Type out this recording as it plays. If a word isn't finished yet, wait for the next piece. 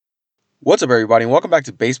What's up, everybody, and welcome back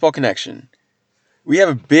to Baseball Connection. We have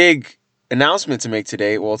a big announcement to make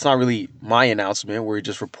today. Well, it's not really my announcement. We're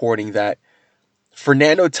just reporting that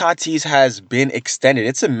Fernando Tatis has been extended.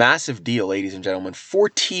 It's a massive deal, ladies and gentlemen.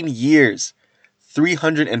 14 years,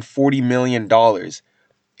 $340 million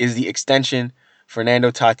is the extension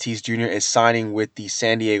Fernando Tatis Jr. is signing with the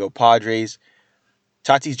San Diego Padres.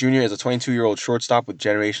 Tatis Jr. is a 22-year-old shortstop with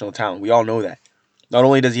generational talent. We all know that. Not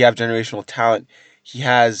only does he have generational talent, he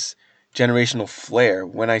has generational flair.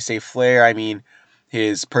 When I say flair, I mean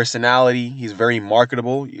his personality. He's very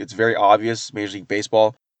marketable. It's very obvious Major League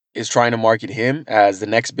Baseball is trying to market him as the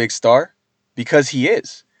next big star because he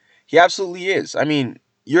is. He absolutely is. I mean,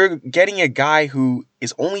 you're getting a guy who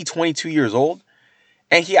is only 22 years old,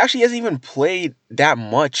 and he actually hasn't even played that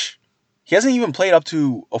much. He hasn't even played up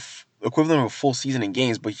to equivalent of a full season in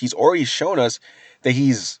games, but he's already shown us that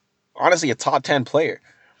he's honestly a top 10 player,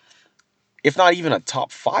 if not even a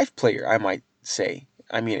top 5 player, I might say.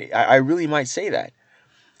 I mean, I really might say that.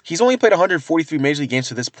 He's only played 143 Major League games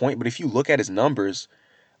to this point, but if you look at his numbers,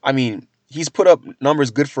 I mean, he's put up numbers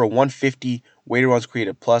good for a 150 weighted runs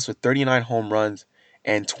created plus with 39 home runs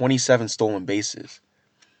and 27 stolen bases.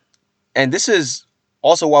 And this is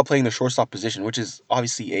also while playing the shortstop position, which is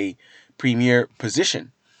obviously a premier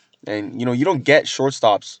position. And, you don't get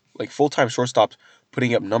shortstops, like full-time shortstops,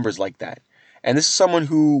 putting up numbers like that. And this is someone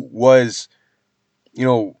who was,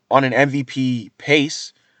 on an MVP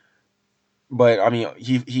pace, but I mean,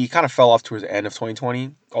 he kind of fell off towards the end of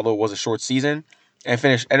 2020, although it was a short season, and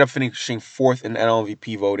ended up finishing fourth in NL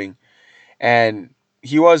MVP voting. And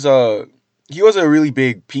he was a really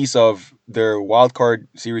big piece of their wild card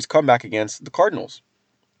series comeback against the Cardinals.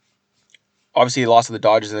 Obviously, they lost to the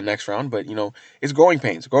Dodgers in the next round, but it's growing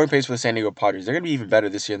pains. Growing pains for the San Diego Padres. They're gonna be even better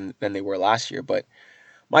this year than they were last year. But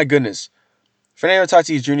my goodness, Fernando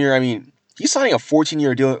Tatis Jr. I mean, he's signing a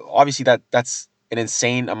 14-year deal. Obviously, that's an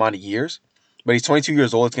insane amount of years. But he's 22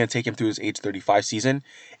 years old. It's gonna take him through his age 35 season.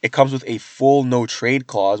 It comes with a full no trade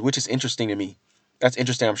clause, which is interesting to me. That's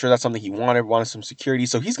interesting. I'm sure that's something he wanted some security.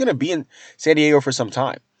 So he's gonna be in San Diego for some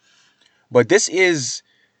time. But this is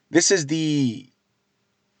the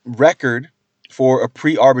record for a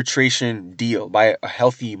pre-arbitration deal by a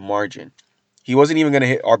healthy margin. He wasn't even going to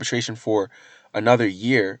hit arbitration for another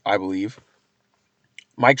year, I believe.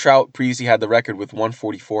 Mike Trout previously had the record with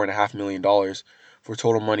 $144.5 million for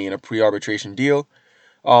total money in a pre-arbitration deal.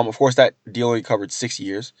 Of course, that deal only covered 6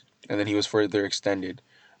 years, and then he was further extended.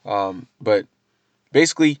 But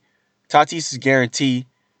basically, Tatis's guarantee,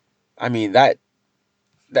 I mean, that's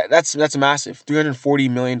massive. $340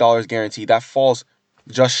 million guarantee. That falls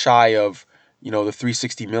just shy of the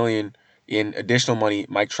 $360 million in additional money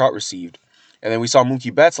Mike Trout received. And then we saw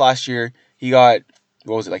Mookie Betts last year. He got,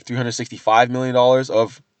 what was it, like $365 million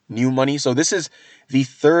of new money. So this is the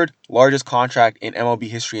third largest contract in MLB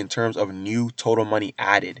history in terms of new total money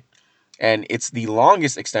added. And it's the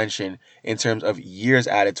longest extension in terms of years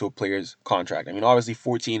added to a player's contract. I mean, obviously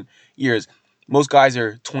 14 years. Most guys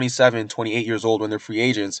are 27, 28 years old when they're free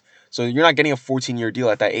agents. So you're not getting a 14-year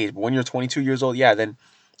deal at that age. But when you're 22 years old, yeah, then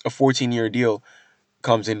a 14-year deal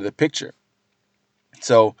comes into the picture.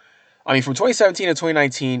 So, I mean, from 2017 to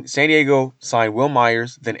 2019, San Diego signed Will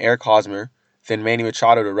Myers, then Eric Hosmer, then Manny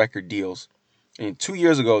Machado to record deals. And 2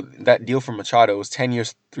 years ago, that deal for Machado was 10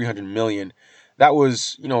 years, $300 million. That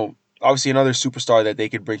was, obviously another superstar that they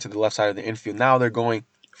could bring to the left side of the infield. Now they're going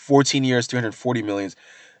 14 years, $340 million.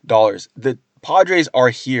 The Padres are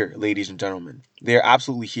here, ladies and gentlemen. They are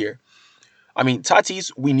absolutely here. I mean,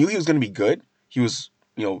 Tatis, we knew he was going to be good. He was,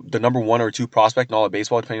 the number 1 or 2 prospect in all of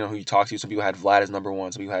baseball, depending on who you talk to. Some people had Vlad as number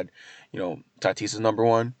 1. Some people had, Tatis as number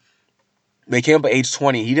 1. They came up at age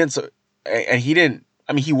 20. He didn't. I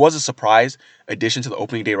mean, he was a surprise addition to the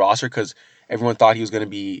opening day roster because everyone thought he was going to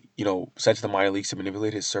be, sent to the minor leagues to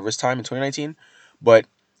manipulate his service time in 2019. But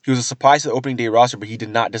he was a surprise to the opening day roster, but he did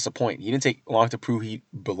not disappoint. He didn't take long to prove he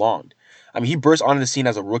belonged. I mean, he burst onto the scene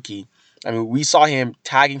as a rookie. I mean, we saw him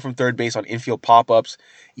tagging from third base on infield pop-ups,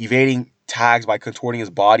 evading tags by contorting his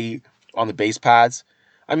body on the base pads.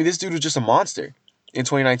 I mean, this dude was just a monster in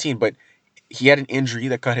 2019, but he had an injury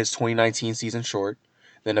that cut his 2019 season short,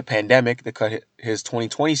 then a pandemic that cut his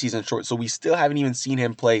 2020 season short. So we still haven't even seen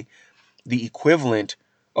him play the equivalent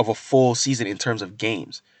of a full season in terms of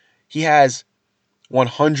games. He has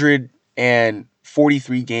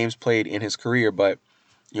 143 games played in his career, but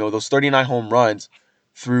those 39 home runs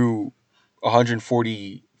through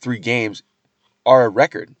 143 games are a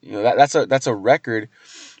record. That's a record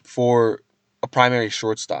for a primary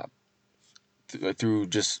shortstop through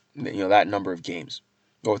just that number of games,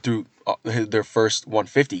 or through their first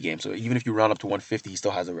 150 games. So even if you round up to 150, he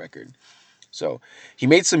still has a record. So he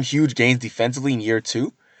made some huge gains defensively in year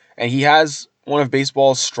 2, and he has one of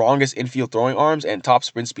baseball's strongest infield throwing arms and top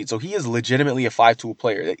sprint speed. So he is legitimately a five-tool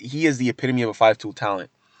player. He is the epitome of a five-tool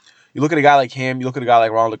talent. You look at a guy like him, you look at a guy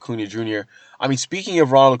like Ronald Acuna Jr. I mean, speaking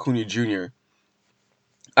of Ronald Acuna Jr.,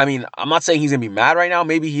 I mean, I'm not saying he's going to be mad right now.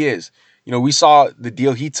 Maybe he is. We saw the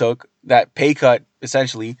deal he took, that pay cut,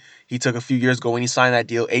 essentially, he took a few years ago when he signed that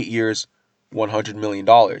deal, 8 years, $100 million.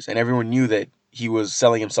 And everyone knew that he was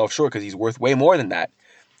selling himself short because he's worth way more than that.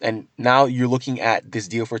 And now you're looking at this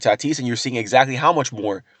deal for Tatis, and you're seeing exactly how much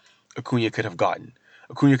more Acuna could have gotten.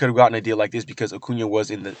 Acuna could have gotten a deal like this because Acuna was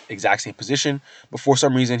in the exact same position, but for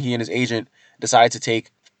some reason, he and his agent decided to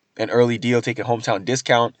take an early deal, take a hometown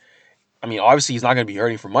discount. I mean, obviously he's not going to be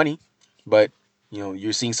hurting for money, but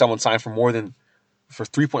you're seeing someone sign for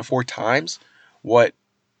 3.4 times what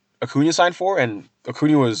Acuna signed for, and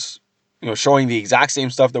Acuna was showing the exact same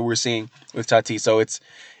stuff that we're seeing with Tatis. So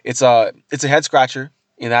it's a head scratcher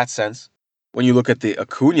in that sense when you look at the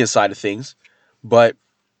Acuna side of things, but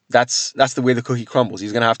that's the way the cookie crumbles.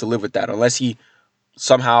 He's going to have to live with that unless he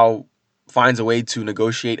somehow finds a way to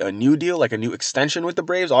negotiate a new deal, like a new extension with the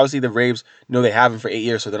Braves. Obviously, the Braves know they have him for 8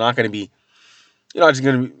 years, so they're not going to be just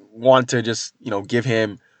going to want to just,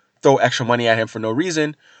 throw extra money at him for no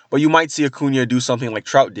reason. But you might see Acuna do something like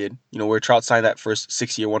Trout did, where Trout signed that first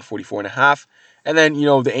 6 year, 144 and a half. And then,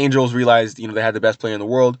 the Angels realized, they had the best player in the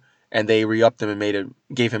world, and they re-upped him and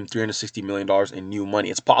gave him $360 million in new money.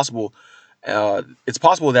 It's possible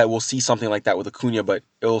that we'll see something like that with Acuna, but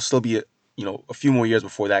it'll still be, a few more years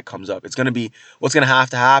before that comes up. It's going to be, what's going to have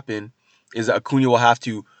to happen is that Acuna will have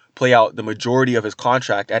to play out the majority of his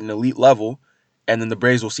contract at an elite level, and then the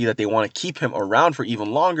Braves will see that they want to keep him around for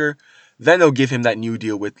even longer. Then they'll give him that new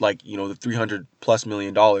deal with the $300+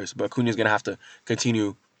 million. But Acuna's gonna have to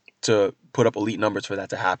continue to put up elite numbers for that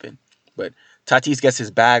to happen. But Tatis gets his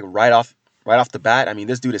bag right off the bat. I mean,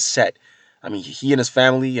 this dude is set. I mean, he and his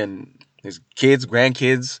family and his kids,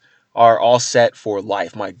 grandkids are all set for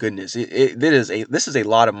life. My goodness, this is a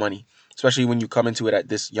lot of money, especially when you come into it at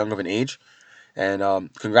this young of an age.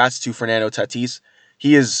 And congrats to Fernando Tatis.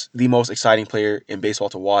 He is the most exciting player in baseball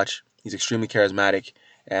to watch. He's extremely charismatic,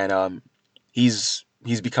 and he's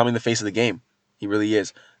becoming the face of the game. He really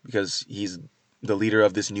is, because he's the leader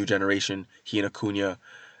of this new generation. He and Acuna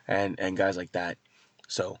and guys like that.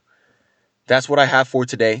 So that's what I have for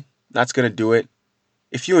today. That's gonna do it.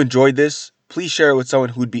 If you enjoyed this, please share it with someone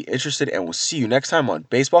who'd be interested, and we'll see you next time on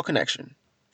Baseball Connection.